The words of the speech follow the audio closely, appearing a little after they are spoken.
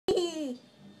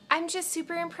I'm just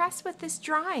super impressed with this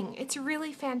drawing. It's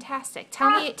really fantastic.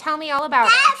 Tell me all about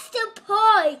it. That's the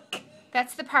park.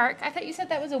 That's the park? I thought you said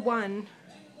that was a 1.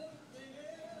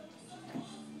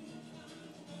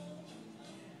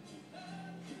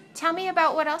 Tell me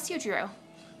about what else you drew.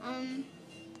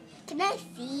 Can I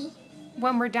see?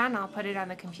 When we're done, I'll put it on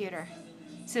the computer.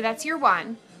 So that's your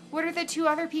 1. What are the 2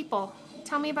 other people?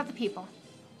 Tell me about the people.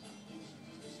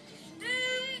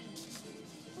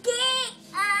 They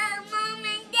are Mom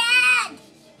and Dad.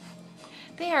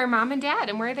 They are Mom and Dad.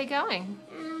 And where are they going?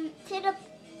 To the...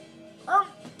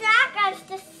 that guy's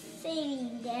just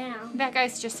sitting down. That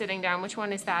guy's just sitting down. Which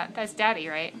one is that? That's Daddy,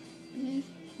 right? Mm-hmm.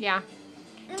 Yeah.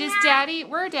 Does Daddy...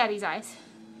 Where are Daddy's eyes?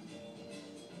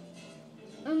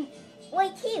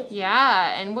 White too.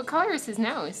 Yeah. And what color is his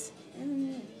nose?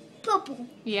 Purple.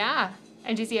 Yeah.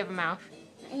 And does he have a mouth?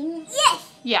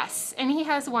 Yes. Yes. And he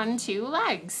has 1, 2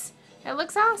 legs. It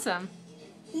looks awesome.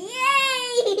 Yay!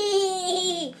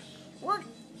 What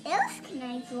else can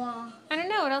I draw? I don't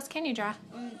know. What else can you draw?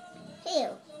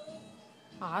 Tail.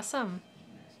 Awesome.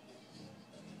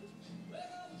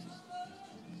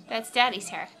 That's Daddy's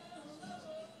hair.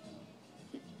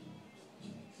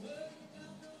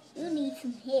 You need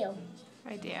some hair.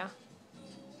 I do.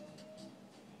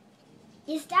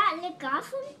 Does that look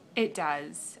awesome? It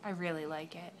does. I really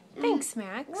like it. Thanks,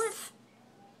 Max.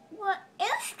 What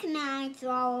else can I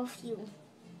draw of you?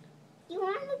 You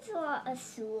want to draw a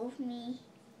zoo of me?